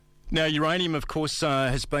Now, uranium, of course,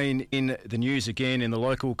 has been in the news again in the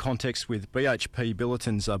local context with BHP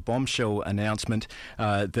Billiton's bombshell announcement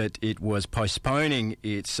that it was postponing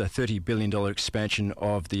its $30 billion expansion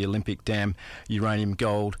of the Olympic Dam uranium,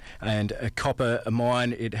 gold and copper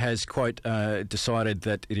mine. It has, quote, decided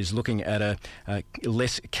that it is looking at a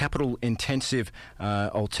less capital-intensive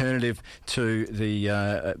alternative to the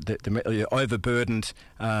overburdened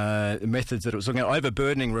methods that it was looking at.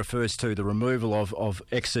 Overburdening refers to the removal of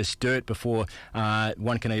excess dirt before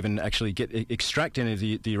one can even actually extract any of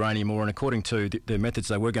the uranium ore. And according to the methods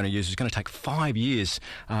they were going to use, it's going to take 5 years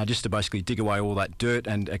just to basically dig away all that dirt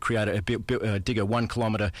and create dig a 1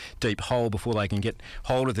 kilometre deep hole before they can get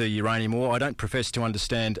hold of the uranium ore. I don't profess to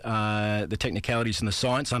understand the technicalities and the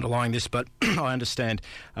science underlying this, but I understand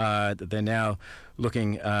that they're now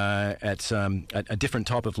looking at a different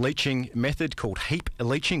type of leaching method called heap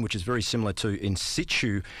leaching, which is very similar to in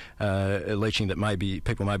situ leaching that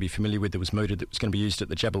people may be familiar with, that was mooted that was going to be used at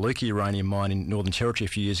the Jabiluka uranium mine in Northern Territory a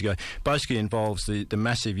few years ago. Basically involves the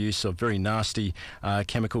massive use of very nasty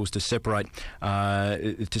chemicals to separate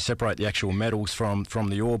the actual metals from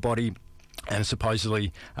the ore body. And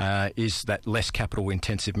supposedly is that less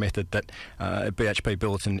capital-intensive method that BHP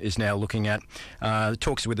Billiton is now looking at.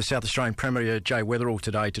 Talks with the South Australian Premier Jay Weatherill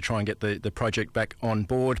today to try and get the project back on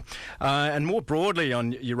board. And more broadly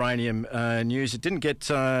on uranium news, it didn't get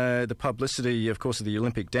the publicity, of course, of the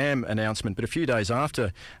Olympic Dam announcement, but a few days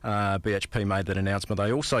after BHP made that announcement,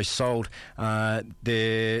 they also sold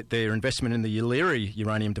their investment in the Yeelirrie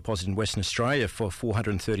uranium deposit in Western Australia for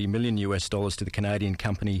 $430 million to the Canadian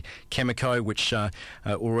company Chemico, which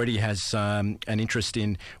already has an interest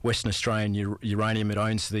in Western Australian uranium. It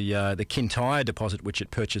owns the Kintyre deposit, which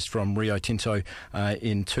it purchased from Rio Tinto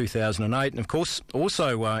in 2008. And, of course,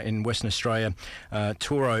 also in Western Australia,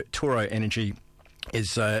 Turo Energy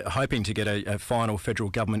is hoping to get a final federal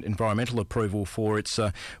government environmental approval for its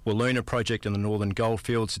Wiluna project in the Northern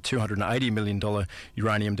Goldfields, a $280 million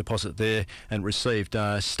uranium deposit there, and received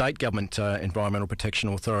state government Environmental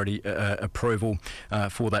Protection Authority approval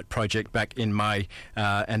for that project back in May.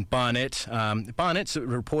 And Barnett's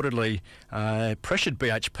reportedly pressured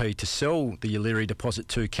BHP to sell the Yeelirrie deposit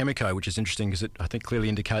to Chemico, which is interesting because it, I think, clearly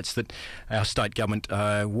indicates that our state government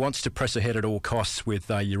wants to press ahead at all costs with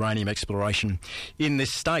uranium exploration in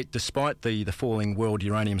this state, despite the falling world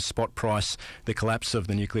uranium spot price, the collapse of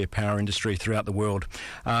the nuclear power industry throughout the world,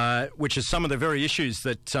 which is some of the very issues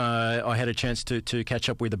that I had a chance to catch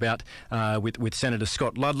up with about with Senator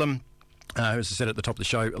Scott Ludlam. As I said at the top of the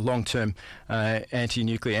show, a long-term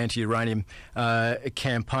anti-nuclear, anti-uranium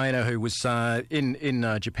campaigner who was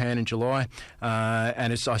in Japan in July.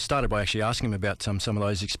 And I started by actually asking him about some of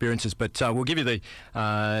those experiences. But we'll give you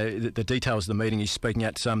the details of the meeting he's speaking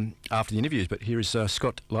at after the interviews. But here is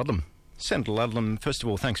Scott Ludlam. Senator Ludlam, first of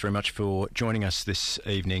all, thanks very much for joining us this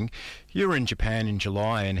evening. You were in Japan in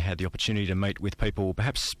July and had the opportunity to meet with people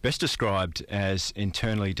perhaps best described as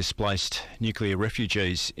internally displaced nuclear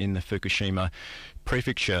refugees in the Fukushima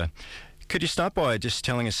prefecture. Could you start by just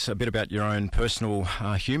telling us a bit about your own personal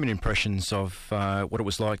human impressions of what it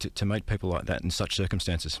was like to meet people like that in such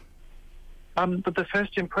circumstances? But the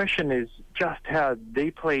first impression is just how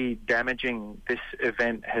deeply damaging this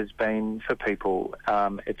event has been for people.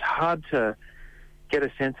 It's hard to get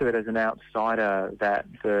a sense of it as an outsider that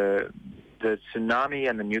the tsunami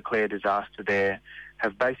and the nuclear disaster there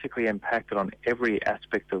have basically impacted on every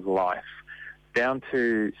aspect of life, down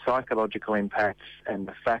to psychological impacts and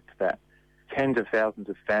the fact that tens of thousands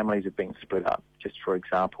of families have been split up. Just for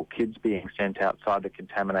example, kids being sent outside the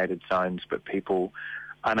contaminated zones, but people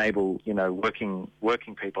unable,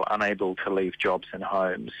 working people unable to leave jobs and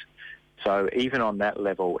homes. So even on that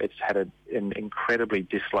level, it's had an incredibly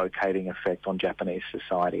dislocating effect on Japanese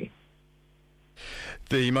society.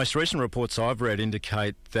 The most recent reports I've read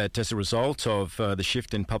indicate that as a result of the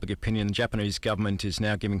shift in public opinion, the Japanese government is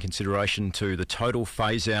now giving consideration to the total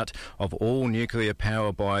phase-out of all nuclear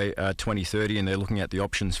power by 2030, and they're looking at the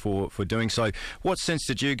options for doing so. What sense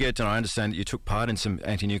did you get, and I understand that you took part in some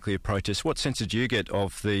anti-nuclear protests, what sense did you get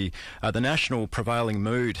of the national prevailing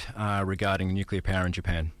mood regarding nuclear power in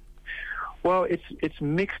Japan? Well, it's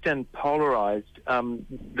mixed and polarised.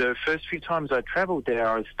 The first few times I travelled there,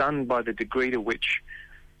 I was stunned by the degree to which,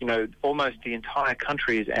 almost the entire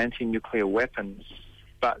country is anti-nuclear weapons,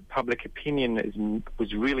 but public opinion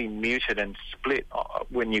was really muted and split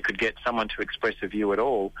when you could get someone to express a view at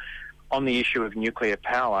all on the issue of nuclear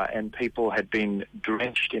power, and people had been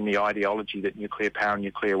drenched in the ideology that nuclear power and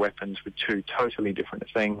nuclear weapons were two totally different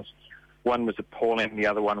things. One was appalling, the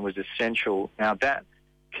other one was essential. Now that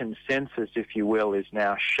consensus, if you will, is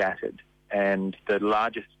now shattered, and the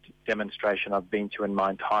largest demonstration I've been to in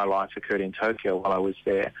my entire life occurred in Tokyo while I was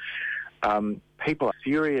there. People are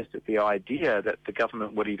furious at the idea that the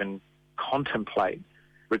government would even contemplate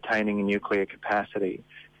retaining a nuclear capacity.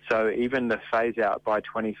 So even the phase-out by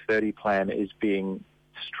 2030 plan is being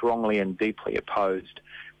strongly and deeply opposed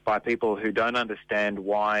by people who don't understand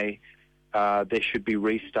why there should be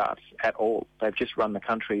restarts at all. They've just run the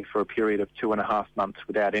country for a period of 2.5 months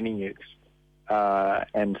without any nukes.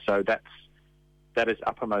 And so that is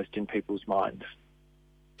uppermost in people's minds.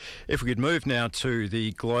 If we could move now to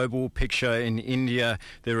the global picture in India,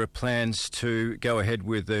 there are plans to go ahead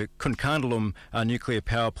with the Kunkandalam nuclear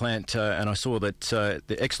power plant, and I saw that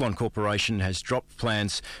the Exelon Corporation has dropped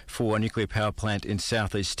plans for a nuclear power plant in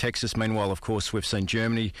southeast Texas. Meanwhile, of course, we've seen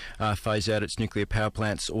Germany phase out its nuclear power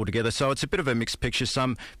plants altogether. So it's a bit of a mixed picture.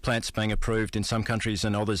 Some plants being approved in some countries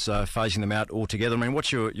and others phasing them out altogether. I mean,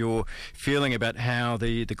 what's your feeling about how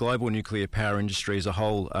the global nuclear power industry as a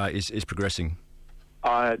whole is progressing?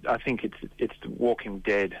 I think it's walking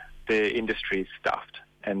dead. The industry is stuffed,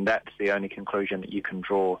 and that's the only conclusion that you can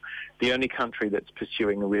draw. The only country that's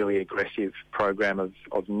pursuing a really aggressive program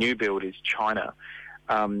of new build is China,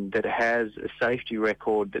 that has a safety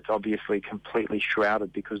record that's obviously completely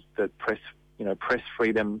shrouded because the press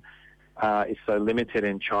freedom is so limited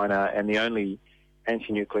in China, and the only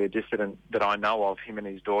anti-nuclear dissident that I know of, him and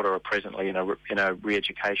his daughter, are presently in a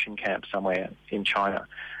re-education camp somewhere in China.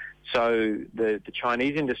 So the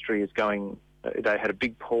Chinese industry is going. They had a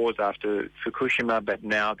big pause after Fukushima, but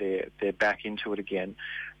now they're back into it again.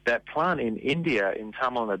 That plant in India, in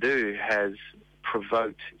Tamil Nadu, has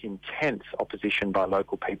provoked intense opposition by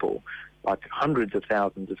local people, like hundreds of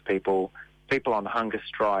thousands of people on hunger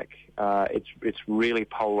strike. It's really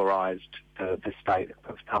polarised the state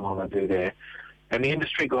of Tamil Nadu there, and the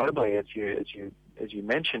industry globally, as you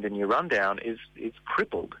mentioned in your rundown, is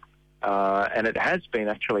crippled. And it has been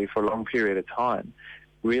actually for a long period of time,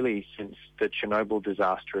 really since the Chernobyl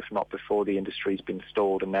disaster, if not before. The industry's been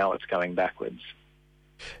stalled, and now it's going backwards.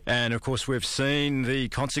 And, of course, we've seen the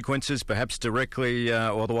consequences, perhaps directly,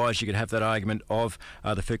 or otherwise you could have that argument of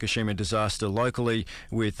the Fukushima disaster locally,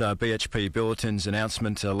 with BHP Billiton's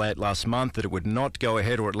announcement late last month that it would not go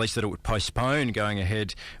ahead, or at least that it would postpone going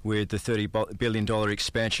ahead with the $30 billion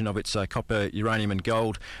expansion of its copper, uranium and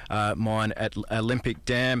gold mine at Olympic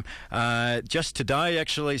Dam. Just today,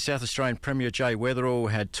 actually, South Australian Premier Jay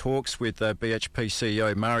Weatherill had talks with BHP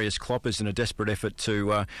CEO Marius Kloppers in a desperate effort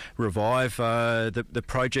to revive the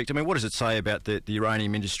project. I mean, what does it say about the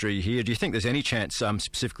uranium industry here? Do you think there's any chance,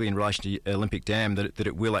 specifically in relation to Olympic Dam, that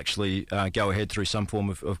it will actually go ahead through some form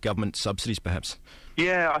of government subsidies, perhaps?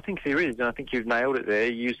 Yeah, I think there is, and I think you've nailed it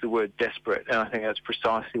there. You used the word desperate, and I think that's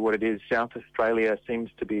precisely what it is. South Australia seems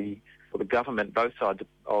to be, or the government, both sides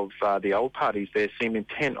of the old parties there, seem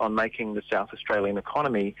intent on making the South Australian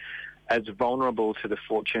economy as vulnerable to the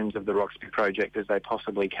fortunes of the Roxby project as they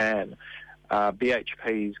possibly can.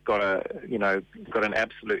 BHP's got an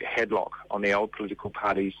absolute headlock on the old political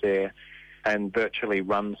parties there, and virtually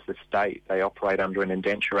runs the state. They operate under an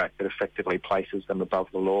indenture act that effectively places them above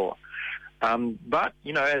the law. But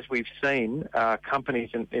as we've seen, companies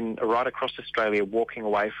in right across Australia walking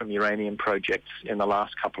away from uranium projects in the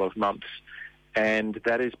last couple of months, and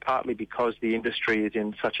that is partly because the industry is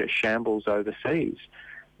in such a shambles overseas.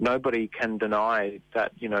 Nobody can deny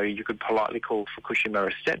that you could politely call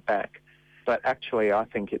Fukushima a setback. But actually, I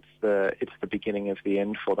think it's the beginning of the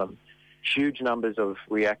end for them. Huge numbers of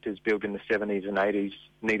reactors built in the 70s and 80s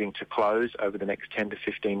needing to close over the next 10 to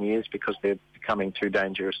 15 years because they're becoming too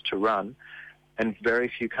dangerous to run. And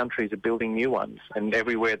very few countries are building new ones. And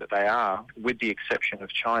everywhere that they are, with the exception of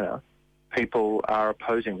China, people are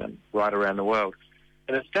opposing them right around the world.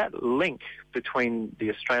 And it's that link between the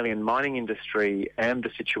Australian mining industry and the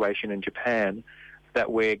situation in Japan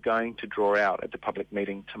that we're going to draw out at the public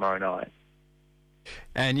meeting tomorrow night.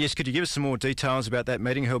 And yes, could you give us some more details about that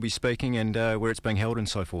meeting, who'll be speaking and where it's being held and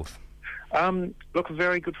so forth? Look, a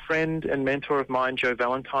very good friend and mentor of mine, Joe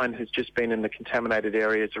Valentine, has just been in the contaminated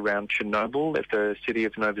areas around Chernobyl at the city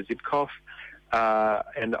of Novozhivkov.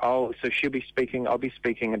 So she'll be speaking. I'll be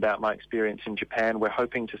speaking about my experience in Japan. We're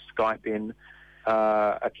hoping to Skype in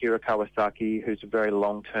Akira Kawasaki, who's a very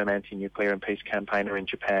long-term anti-nuclear and peace campaigner in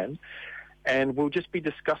Japan. And we'll just be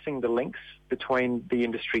discussing the links between the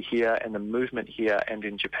industry here and the movement here and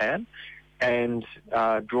in Japan, and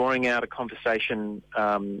drawing out a conversation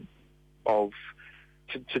to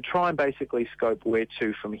try and basically scope where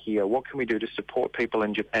to from here. What can we do to support people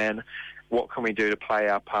in Japan? What can we do to play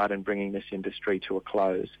our part in bringing this industry to a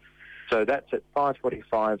close? So that's at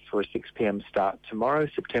 5:45 for a 6 p.m. start tomorrow,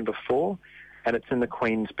 September 4. and it's in the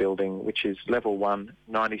Queen's Building, which is level 1,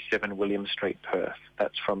 97 William Street, Perth.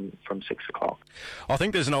 That's from 6 o'clock. I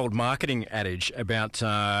think there's an old marketing adage about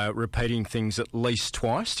repeating things at least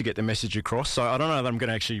twice to get the message across. So I don't know that I'm going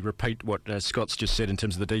to actually repeat what Scott's just said in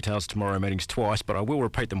terms of the details tomorrow meetings twice, but I will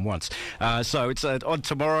repeat them once. So it's on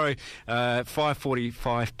tomorrow,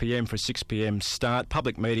 5:45pm for 6pm start.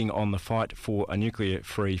 Public meeting on the fight for a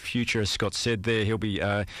nuclear-free future. As Scott said there, he'll be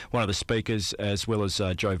one of the speakers, as well as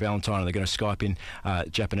Joe Valentine, and they're going to Skype in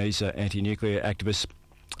Japanese anti-nuclear activists.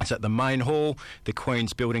 It's at the main hall, the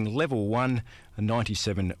Queen's Building, level 1,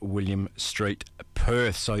 97 William Street,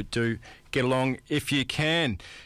 Perth. So do get along if you can.